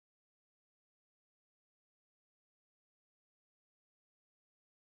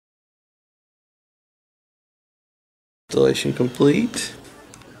Installation complete.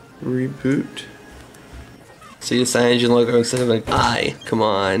 Reboot. See the CyanogenMod logo instead of an I. Come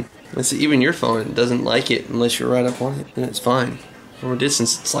on. It's even your phone doesn't like it unless you're right up on it, and it's fine. From a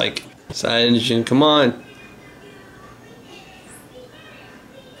distance, it's like Cyanogen. Come on.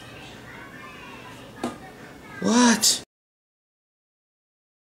 What?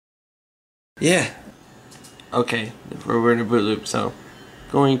 Yeah. Okay, we're in a boot loop, so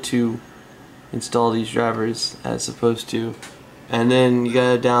going to install these drivers as supposed to, and then you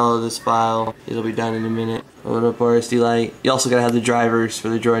gotta download this file. It'll be done in a minute. Load up RSD Lite. You also gotta have the drivers for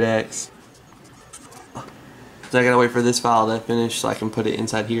the Droid X. So I gotta wait for this file to finish so I can put it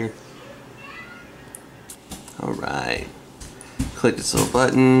inside here. Alright. Click this little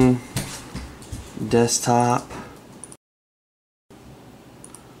button. Desktop.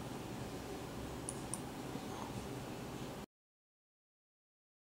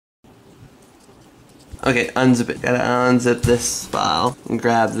 Okay, unzip it. Gotta unzip this file and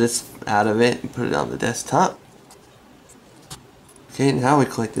grab this out of it and put it on the desktop. Okay, now we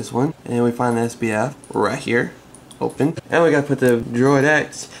click this one and we find the SBF right here. Open. And we gotta put the Droid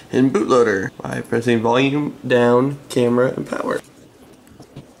X in bootloader by pressing volume, down, camera, and power.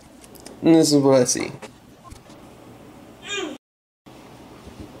 And this is what I see.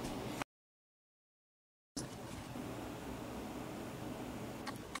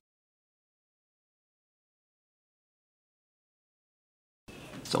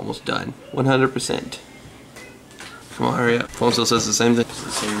 It's almost done. 100%. Come on, hurry up. Phone still says the same thing. Does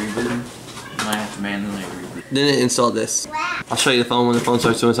it say rebooting? You might have to manually reboot. Then it installed this. I'll show you the phone when the phone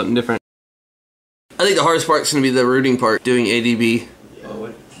starts doing something different. I think the hardest part is going to be the rooting part, doing ADB. Oh,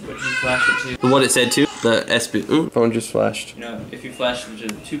 what did you flash it to? What it said to? The SB. Ooh, phone just flashed. You know, if you flash it to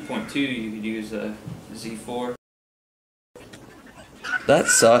 2.2, you could use a Z4. That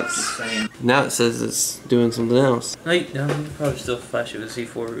sucks. Just saying. Now it says it's doing something else. No, you can probably still flash it with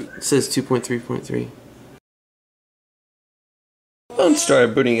Z4 root. It says 2.3.3. Phone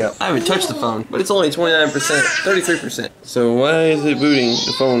started booting up. I haven't touched the phone, but it's only 29%, 33%. So why is it booting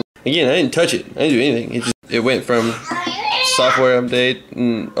the phone? Again, I didn't touch it. I didn't do anything. It went from software update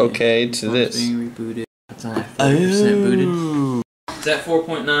and okay to this. Being rebooted. That's only 40% booted. Is that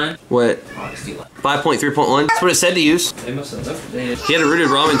 4.9? What? RSD Lite. 5.3.1? That's what it said to use. They must have updated. He had a rooted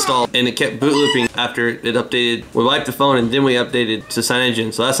ROM installed and it kept boot looping after it updated. We wiped the phone and then we updated to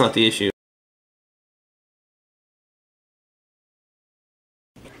CyanogenMod, so that's not the issue.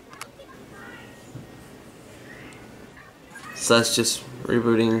 So that's just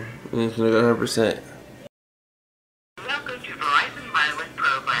rebooting and it's gonna go 100%. Welcome to Verizon Wireless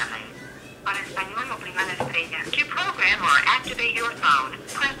Programming. Para español, oprima la estrella. To program or activate your phone,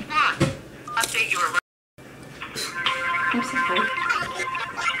 press 1. Update your...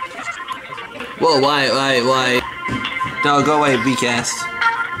 Whoa, why? No, go away, VCast.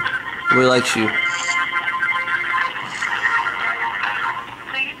 We like you.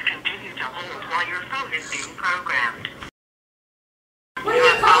 Please continue to hold while your phone is being programmed. What are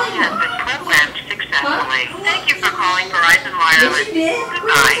you calling Has them? been programmed successfully. Thank you for calling Verizon Wireless. Yes, you did.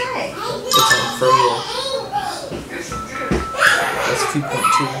 Goodbye. It's on furlough. That's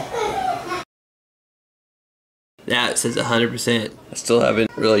 2.2. Yeah, it says 100%. I still haven't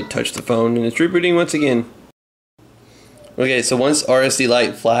really touched the phone and it's rebooting once again. Okay, so once RSD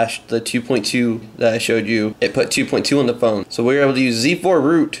Lite flashed the 2.2 that I showed you, it put 2.2 on the phone. So we were able to use Z4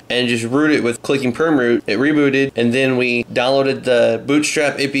 root and just root it with clicking perm root. It rebooted, and then we downloaded the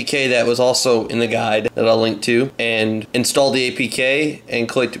Bootstrap APK that was also in the guide that I'll link to, and installed the APK and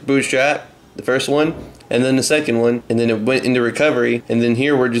clicked Bootstrap, the first one, and then the second one, and then it went into recovery, and then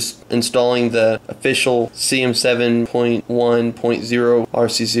here we're just installing the official CM7.1.0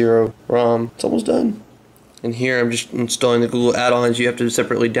 RC0 ROM. It's almost done. And here I'm just installing the Google add-ons. You have to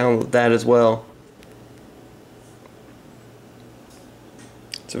separately download that as well.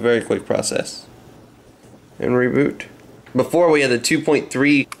 It's a very quick process. And reboot. Before we had the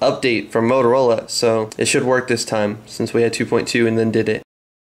 2.3 update from Motorola, so it should work this time since we had 2.2 and then did it.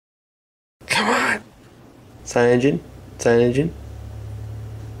 Come on! Cyanogen? Cyanogen?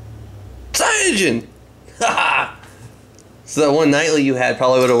 Cyanogen! Haha! So that one nightly you had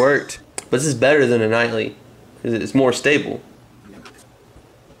probably would have worked. But this is better than a nightly, because it's more stable.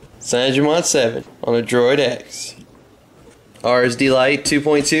 CyanogenMod 7 on a Droid X. RSD Lite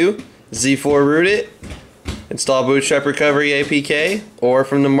 2.2, Z4 root it, install Bootstrap Recovery APK, or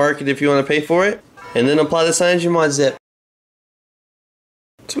from the market if you want to pay for it, and then apply the CyanogenMod zip.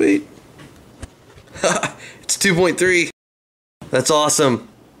 Sweet. It's 2.3. That's awesome.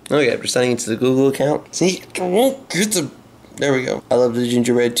 Okay, after signing into the Google account. See, there we go. I love the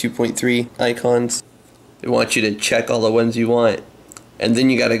gingerbread 2.3 icons. It wants you to check all the ones you want. And then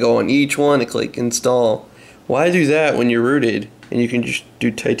you gotta go on each one and click install. Why do that when you're rooted and you can just do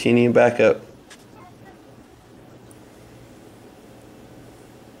titanium backup?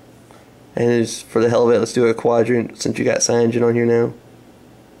 And just for the hell of it, let's do a quadrant since you got CyanogenMod on here now.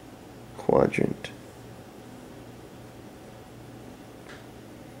 Quadrant.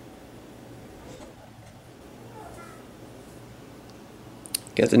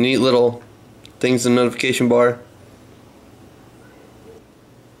 Got the neat little things in the notification bar.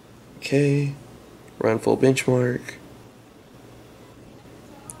 Okay, run full benchmark.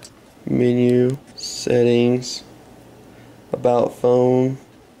 Menu, settings, about phone.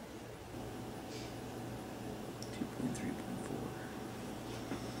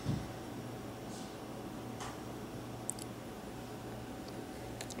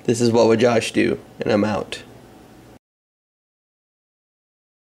 2.3.4. This is what would Josh do, and I'm out.